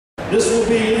This will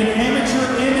be an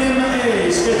amateur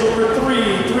MMA scheduled for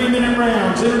three-minute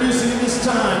rounds. Introducing at this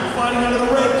time, fighting out of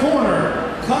the red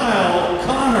corner, Kyle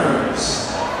Connors.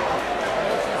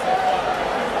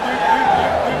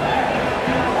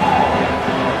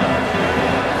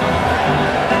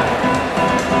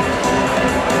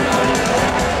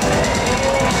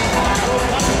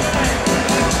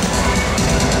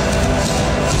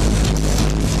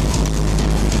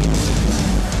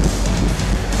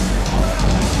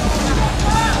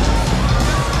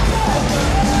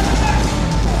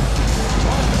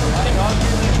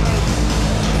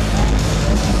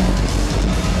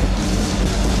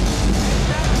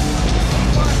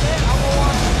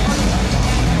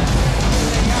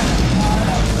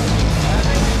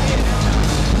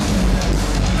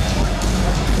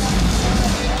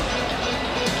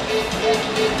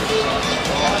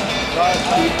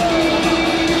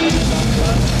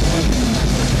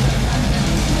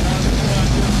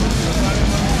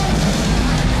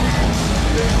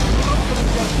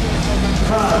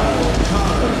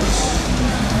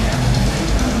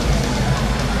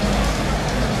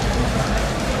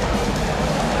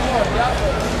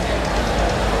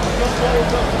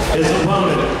 His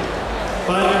opponent,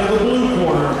 fighting out of the blue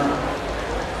corner,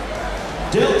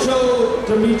 Delcho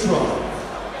Dimitrov.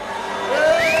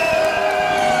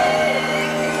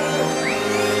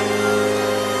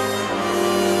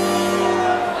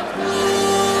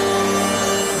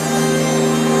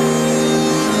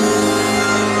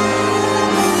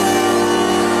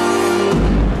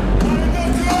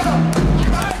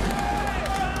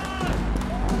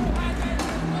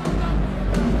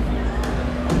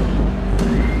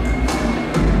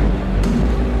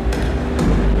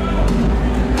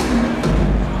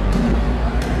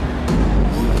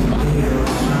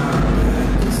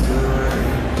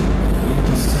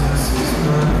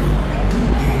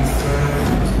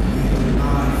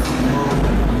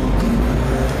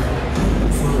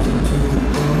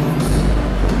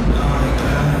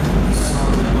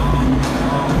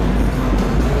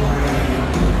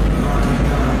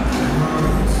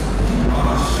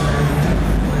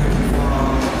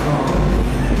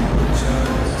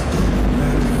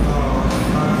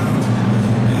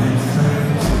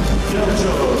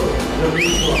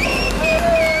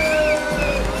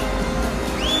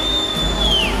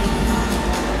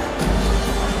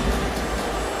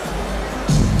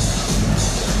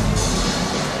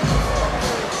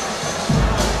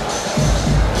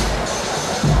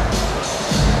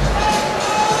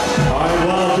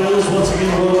 Once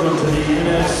again, welcome to the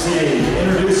NFC.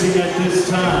 Introducing at this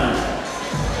time,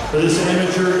 for this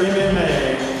amateur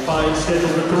MMA fight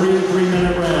scheduled for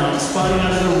three-minute rounds, fighting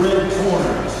out of the red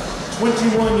corner,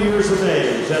 21 years of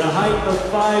age, at a height of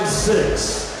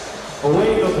 5'6", a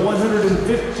weight of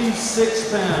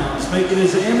 156 pounds, making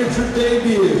his amateur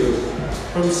debut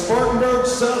from Spartanburg,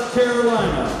 South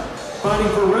Carolina, fighting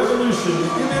for Revolution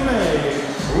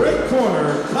MMA, red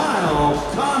corner, Kyle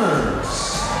Connors.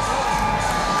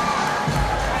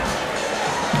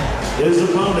 His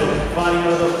opponent, fighting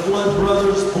out of the Flood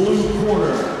Brothers blue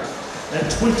corner,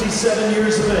 at 27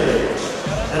 years of age,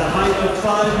 at a height of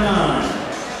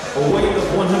 5'9", a weight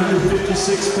of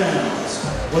 156 pounds,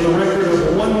 with a record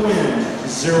of 1 win,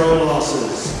 0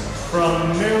 losses,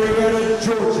 from Marietta,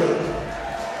 Georgia.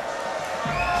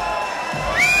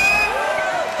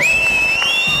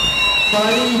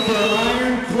 Fighting for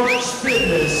Iron Clutch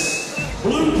Fitness,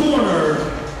 blue corner,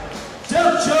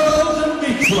 Delcho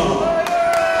Dimitrov.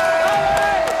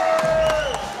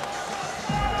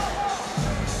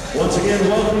 Once again,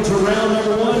 welcome to round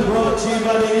number 1, brought to you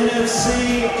by the NFC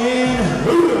and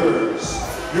Hooters.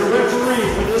 Your referee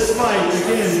for this fight,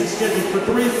 again, scheduled for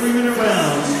three-minute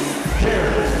rounds,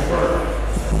 Karen Burke.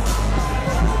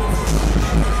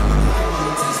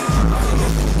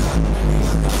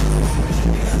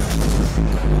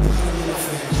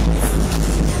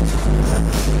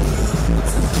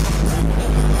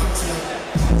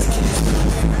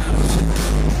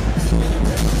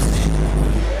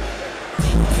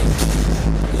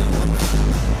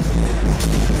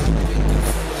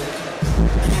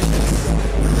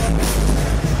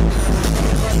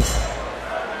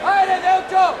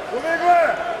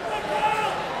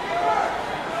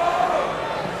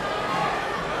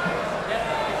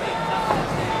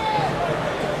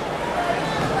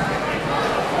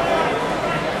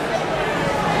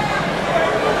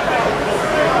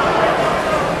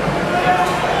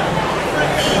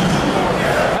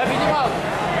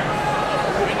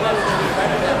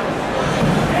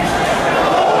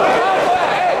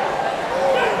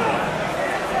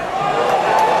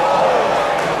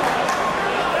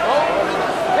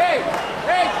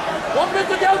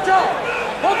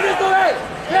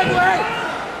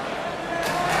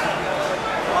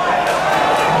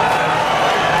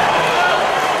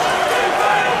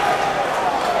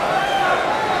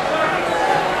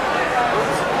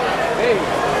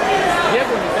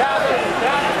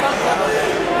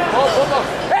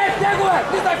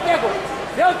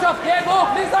 Delcho, Diego,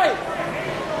 lizaj!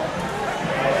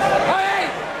 Ej!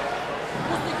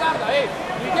 Pusti garda, ej!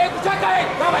 Diego, czekaj!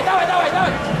 Dawaj!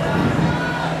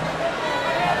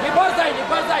 Nie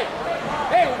barzaj!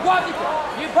 Ej, ugładnij to!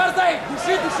 Nie barzaj!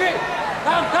 Duszy!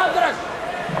 Tam, draż!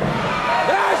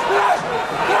 Draż!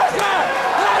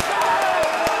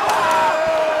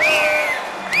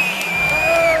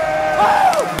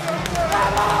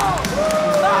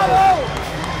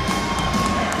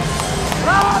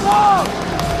 Bravo!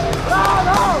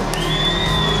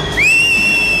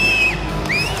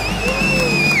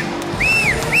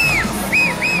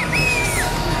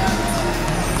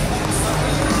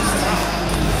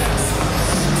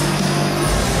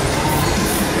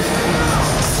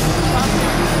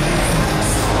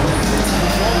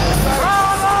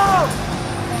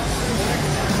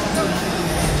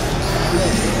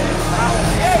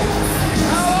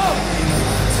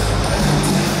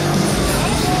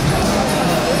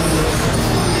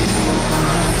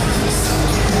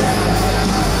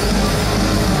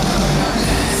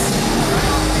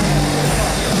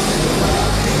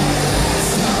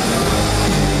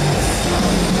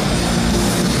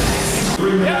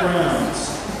 3-minute rounds.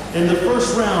 In the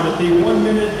first round at the 1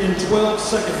 minute and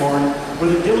 12-second mark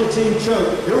with a guillotine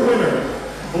choke, your winner,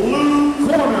 blue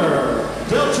corner,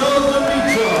 Delcho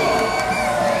Dimitrov.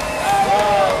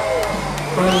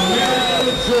 From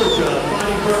Marietta, Georgia,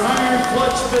 fighting for Iron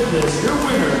Clutch Fitness, your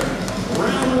winner,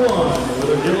 round 1 with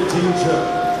a guillotine choke.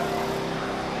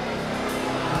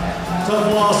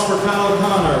 Tough loss for Kyle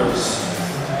Connors.